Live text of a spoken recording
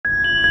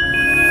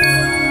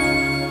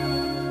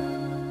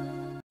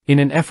In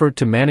an effort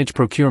to manage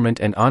procurement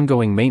and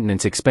ongoing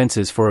maintenance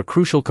expenses for a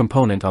crucial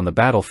component on the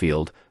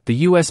battlefield, the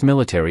U.S.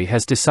 military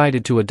has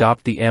decided to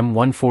adopt the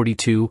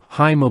M142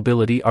 High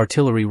Mobility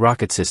Artillery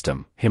Rocket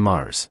System,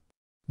 HIMARS.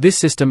 This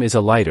system is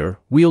a lighter,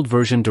 wheeled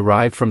version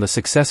derived from the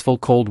successful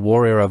Cold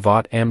War-era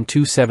Vought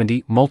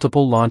M270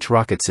 Multiple Launch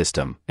Rocket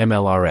System,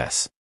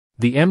 MLRS.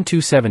 The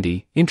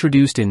M270,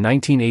 introduced in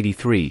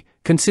 1983,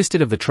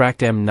 consisted of the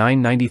tracked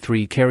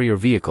M993 Carrier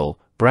Vehicle,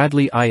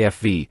 Bradley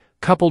IFV,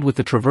 coupled with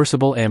the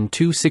traversable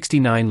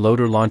M269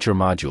 Loader Launcher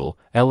Module,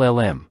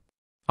 LLM.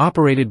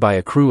 Operated by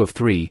a crew of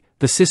 3,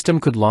 the system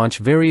could launch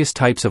various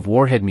types of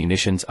warhead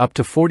munitions up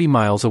to 40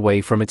 miles away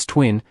from its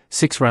twin,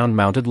 6-round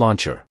mounted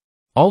launcher.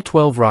 All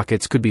 12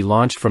 rockets could be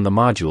launched from the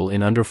module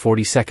in under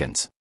 40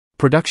 seconds.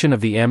 Production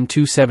of the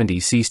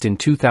M270 ceased in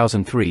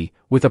 2003,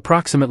 with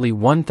approximately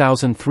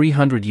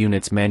 1,300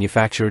 units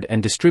manufactured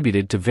and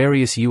distributed to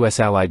various U.S.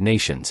 allied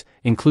nations,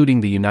 including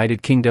the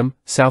United Kingdom,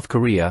 South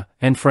Korea,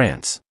 and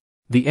France.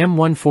 The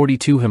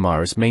M142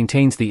 HIMARS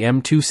maintains the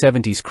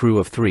M270's crew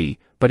of 3,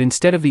 but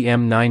instead of the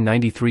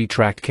M993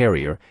 tracked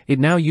carrier, it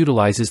now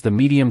utilizes the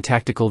Medium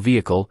Tactical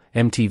Vehicle,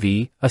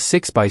 MTV, a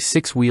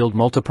 6x6 wheeled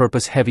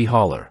multipurpose heavy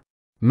hauler.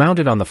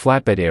 Mounted on the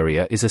flatbed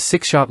area is a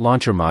 6-shot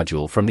launcher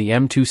module from the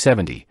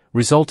M270,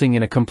 resulting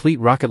in a complete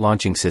rocket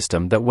launching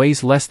system that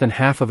weighs less than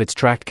half of its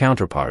tracked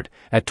counterpart,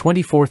 at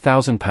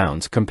 24,000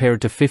 pounds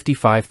compared to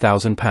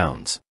 55,000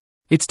 pounds.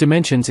 Its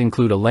dimensions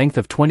include a length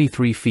of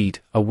 23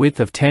 feet, a width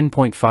of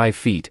 10.5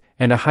 feet,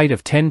 and a height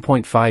of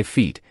 10.5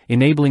 feet,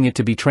 enabling it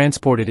to be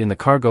transported in the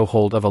cargo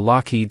hold of a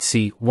Lockheed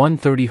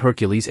C-130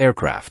 Hercules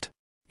aircraft.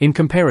 In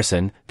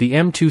comparison, the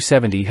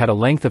M270 had a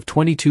length of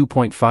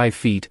 22.5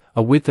 feet,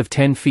 a width of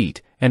 10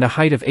 feet, and a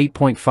height of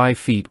 8.5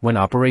 feet when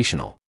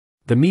operational.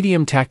 The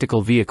Medium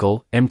Tactical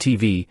Vehicle,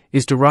 MTV,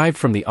 is derived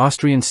from the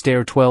Austrian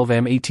Steyr 12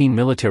 M18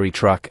 military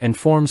truck and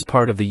forms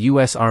part of the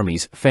U.S.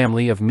 Army's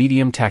family of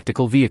Medium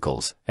Tactical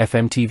Vehicles,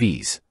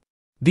 FMTVs.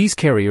 These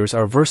carriers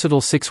are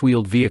versatile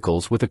 6-wheeled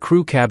vehicles with a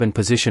crew cabin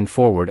positioned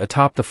forward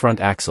atop the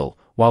front axle,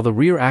 while the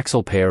rear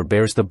axle pair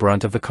bears the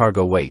brunt of the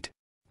cargo weight.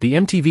 The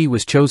MTV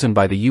was chosen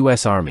by the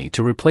U.S. Army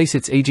to replace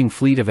its aging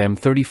fleet of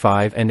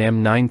M35 and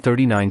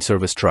M939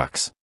 service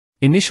trucks.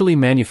 Initially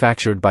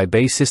manufactured by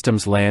BAE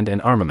Systems Land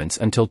and Armaments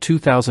until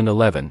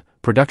 2011,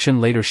 production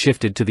later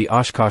shifted to the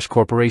Oshkosh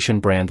Corporation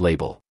brand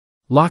label.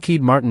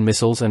 Lockheed Martin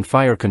Missiles and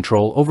Fire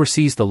Control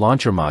oversees the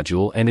launcher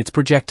module and its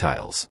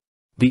projectiles.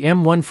 The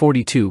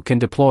M142 can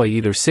deploy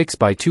either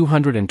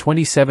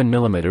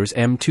 6x227mm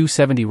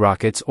M270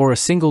 rockets or a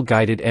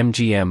single-guided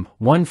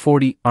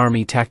MGM-140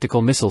 Army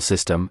Tactical Missile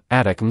System,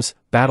 ATACMS,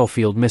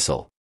 battlefield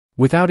missile.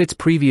 Without its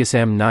previous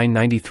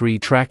M993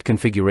 tracked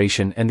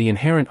configuration and the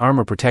inherent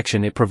armor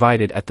protection it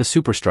provided at the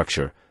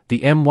superstructure,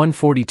 the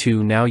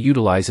M142 now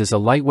utilizes a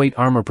lightweight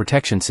armor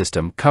protection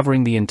system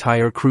covering the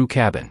entire crew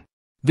cabin.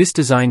 This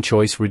design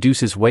choice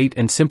reduces weight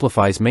and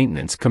simplifies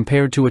maintenance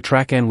compared to a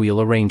track and wheel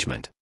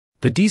arrangement.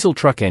 The diesel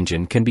truck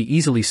engine can be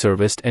easily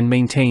serviced and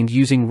maintained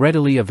using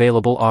readily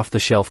available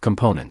off-the-shelf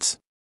components.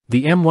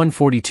 The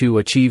M142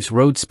 achieves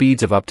road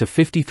speeds of up to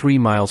 53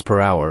 miles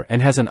per hour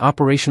and has an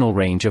operational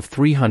range of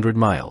 300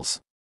 miles.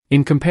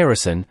 In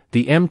comparison,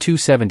 the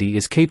M270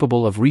 is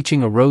capable of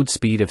reaching a road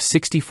speed of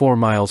 64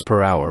 miles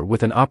per hour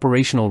with an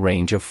operational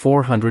range of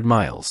 400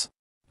 miles.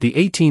 The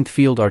 18th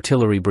Field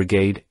Artillery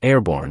Brigade,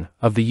 Airborne,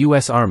 of the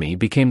U.S. Army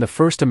became the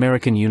first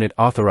American unit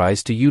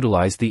authorized to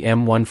utilize the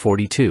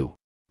M142.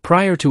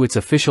 Prior to its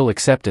official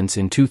acceptance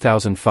in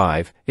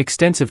 2005,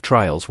 extensive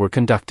trials were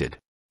conducted.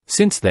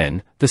 Since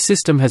then, the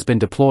system has been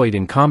deployed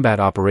in combat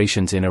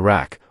operations in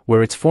Iraq,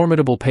 where its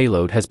formidable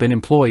payload has been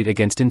employed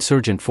against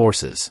insurgent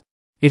forces.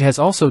 It has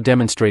also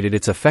demonstrated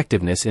its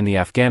effectiveness in the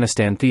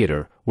Afghanistan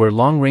theater, where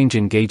long-range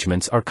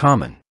engagements are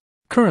common.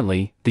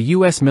 Currently, the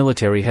U.S.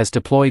 military has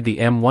deployed the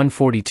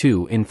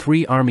M142 in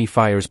 3 Army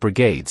Fires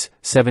Brigades,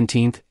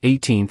 17th,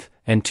 18th,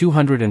 and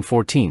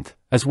 214th,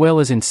 as well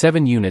as in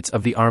 7 units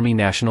of the Army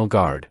National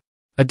Guard.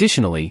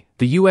 Additionally,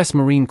 the U.S.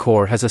 Marine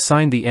Corps has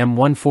assigned the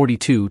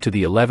M142 to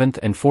the 11th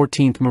and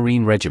 14th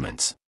Marine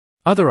Regiments.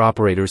 Other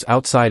operators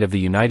outside of the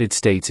United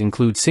States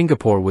include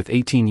Singapore with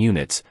 18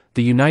 units,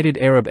 the United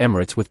Arab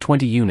Emirates with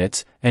 20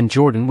 units, and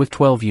Jordan with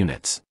 12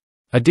 units.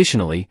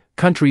 Additionally,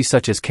 countries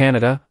such as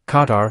Canada,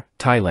 Qatar,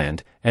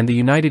 Thailand, and the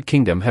United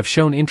Kingdom have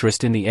shown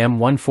interest in the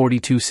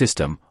M142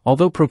 system,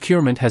 although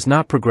procurement has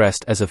not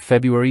progressed as of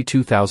February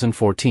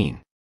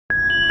 2014.